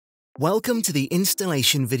Welcome to the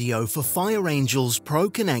installation video for FireAngel's Pro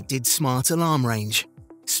Connected Smart Alarm Range,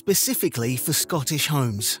 specifically for Scottish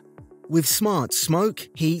homes. With smart smoke,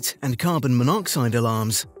 heat, and carbon monoxide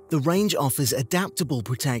alarms, the range offers adaptable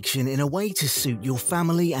protection in a way to suit your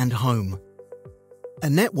family and home. A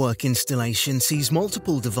network installation sees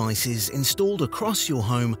multiple devices installed across your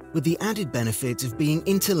home with the added benefit of being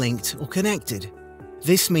interlinked or connected.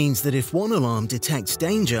 This means that if one alarm detects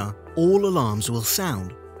danger, all alarms will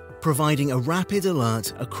sound, providing a rapid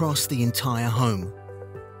alert across the entire home.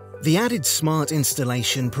 The added smart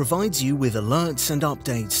installation provides you with alerts and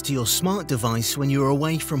updates to your smart device when you're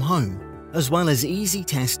away from home, as well as easy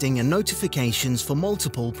testing and notifications for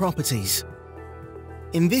multiple properties.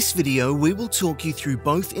 In this video, we will talk you through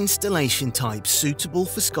both installation types suitable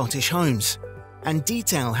for Scottish homes, and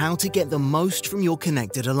detail how to get the most from your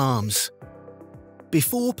connected alarms.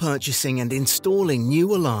 Before purchasing and installing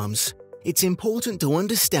new alarms, it's important to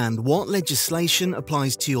understand what legislation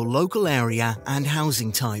applies to your local area and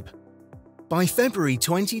housing type. By February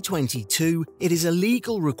 2022, it is a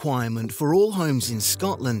legal requirement for all homes in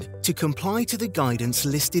Scotland to comply to the guidance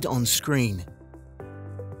listed on screen.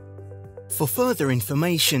 For further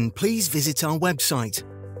information, please visit our website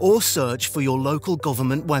or search for your local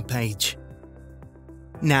government webpage.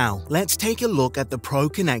 Now, let's take a look at the Pro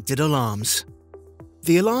Connected alarms.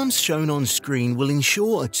 The alarms shown on screen will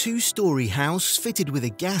ensure a two-story house fitted with a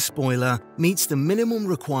gas boiler meets the minimum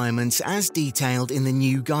requirements as detailed in the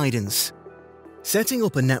new guidance. Setting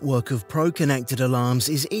up a network of Pro Connected alarms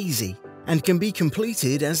is easy and can be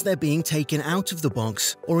completed as they're being taken out of the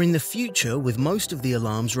box or in the future with most of the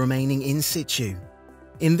alarms remaining in situ.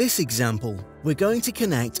 In this example, we're going to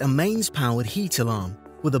connect a mains-powered heat alarm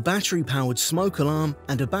with a battery-powered smoke alarm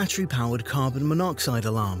and a battery-powered carbon monoxide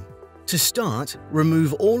alarm. To start,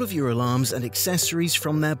 remove all of your alarms and accessories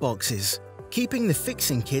from their boxes, keeping the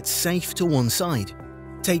fixing kits safe to one side.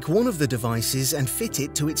 Take one of the devices and fit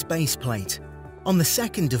it to its base plate. On the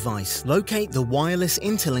second device, locate the wireless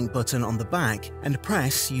interlink button on the back and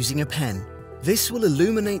press using a pen. This will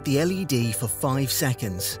illuminate the LED for 5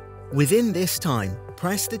 seconds. Within this time,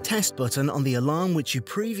 press the test button on the alarm which you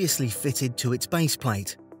previously fitted to its base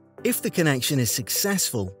plate. If the connection is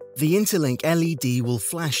successful, the interlink LED will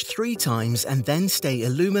flash 3 times and then stay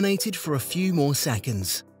illuminated for a few more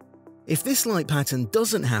seconds. If this light pattern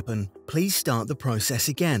doesn't happen, please start the process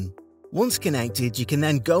again. Once connected, you can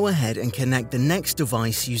then go ahead and connect the next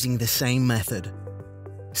device using the same method.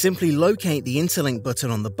 Simply locate the interlink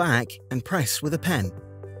button on the back and press with a pen.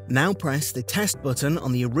 Now press the test button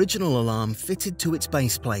on the original alarm fitted to its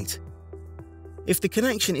base plate. If the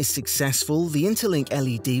connection is successful, the interlink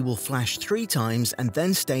LED will flash 3 times and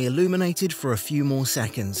then stay illuminated for a few more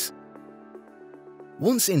seconds.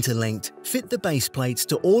 Once interlinked, fit the base plates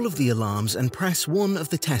to all of the alarms and press one of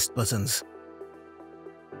the test buttons.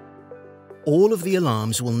 All of the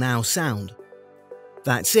alarms will now sound.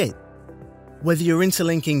 That's it. Whether you're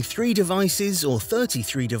interlinking 3 devices or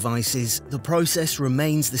 33 devices, the process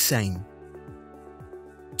remains the same.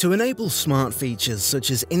 To enable smart features such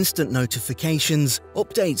as instant notifications,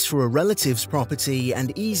 updates for a relative's property,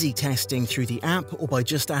 and easy testing through the app or by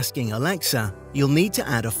just asking Alexa, you'll need to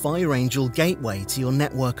add a FireAngel gateway to your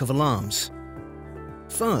network of alarms.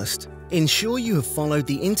 First, ensure you have followed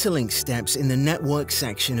the interlink steps in the network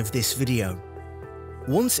section of this video.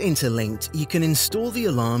 Once interlinked, you can install the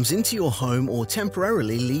alarms into your home or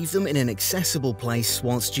temporarily leave them in an accessible place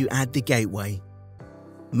whilst you add the gateway.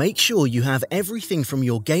 Make sure you have everything from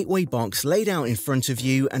your gateway box laid out in front of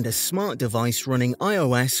you and a smart device running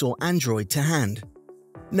iOS or Android to hand.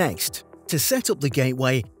 Next, to set up the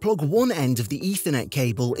gateway, plug one end of the Ethernet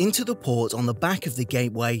cable into the port on the back of the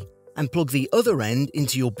gateway and plug the other end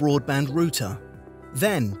into your broadband router.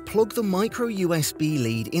 Then, plug the micro USB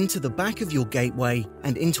lead into the back of your gateway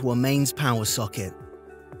and into a mains power socket.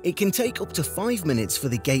 It can take up to 5 minutes for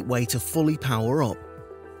the gateway to fully power up.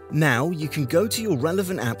 Now, you can go to your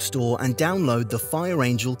relevant app store and download the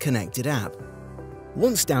FireAngel Connected app.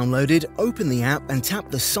 Once downloaded, open the app and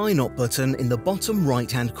tap the Sign Up button in the bottom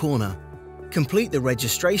right-hand corner. Complete the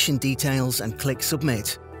registration details and click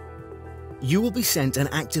Submit. You will be sent an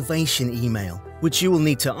activation email, which you will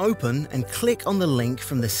need to open and click on the link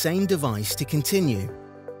from the same device to continue.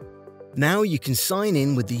 Now you can sign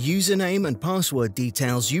in with the username and password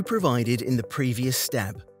details you provided in the previous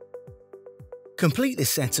step. Complete the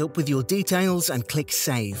setup with your details and click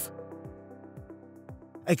Save.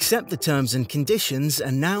 Accept the terms and conditions,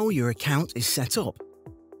 and now your account is set up.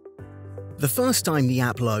 The first time the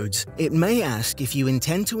app loads, it may ask if you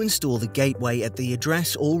intend to install the gateway at the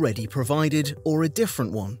address already provided or a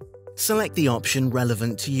different one. Select the option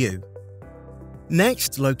relevant to you.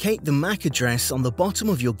 Next, locate the MAC address on the bottom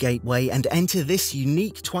of your gateway and enter this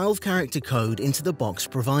unique 12-character code into the box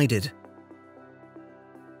provided.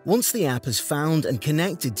 Once the app has found and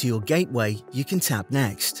connected to your gateway, you can tap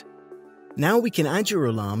Next. Now we can add your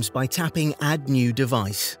alarms by tapping Add New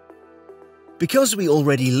Device. Because we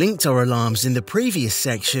already linked our alarms in the previous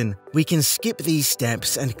section, we can skip these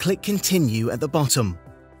steps and click Continue at the bottom.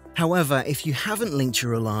 However, if you haven't linked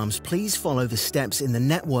your alarms, please follow the steps in the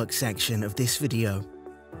network section of this video.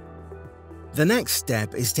 The next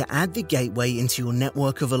step is to add the gateway into your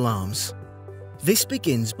network of alarms. This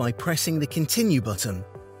begins by pressing the Continue button.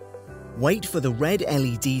 Wait for the red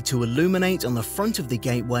LED to illuminate on the front of the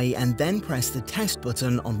gateway and then press the Test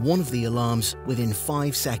button on one of the alarms within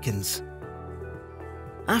 5 seconds.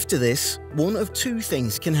 After this, one of two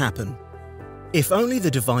things can happen. If only the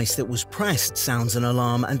device that was pressed sounds an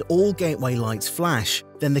alarm and all gateway lights flash,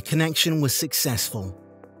 then the connection was successful.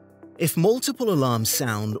 If multiple alarms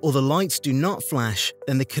sound or the lights do not flash,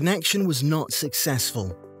 then the connection was not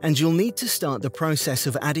successful, and you'll need to start the process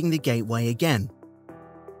of adding the gateway again.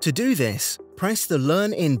 To do this, press the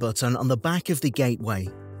Learn In button on the back of the gateway,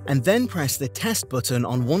 and then press the Test button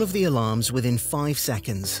on one of the alarms within 5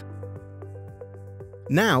 seconds.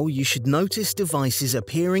 Now you should notice devices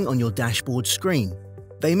appearing on your dashboard screen.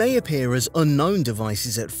 They may appear as unknown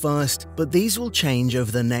devices at first, but these will change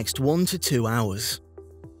over the next 1 to 2 hours.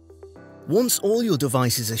 Once all your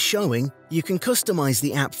devices are showing, you can customize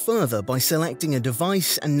the app further by selecting a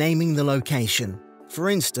device and naming the location, for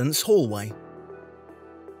instance, hallway.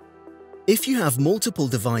 If you have multiple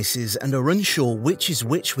devices and are unsure which is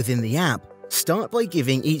which within the app, start by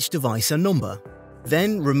giving each device a number.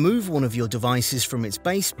 Then remove one of your devices from its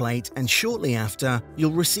base plate and shortly after,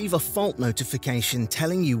 you'll receive a fault notification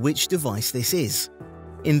telling you which device this is.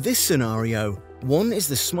 In this scenario, 1 is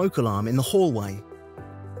the smoke alarm in the hallway.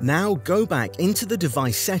 Now go back into the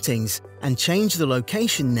device settings and change the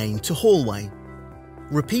location name to hallway.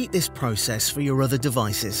 Repeat this process for your other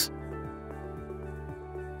devices.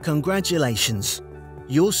 Congratulations!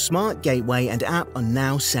 Your smart gateway and app are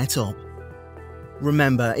now set up.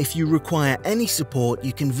 Remember, if you require any support,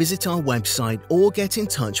 you can visit our website or get in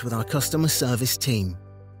touch with our customer service team.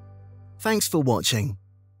 Thanks for watching.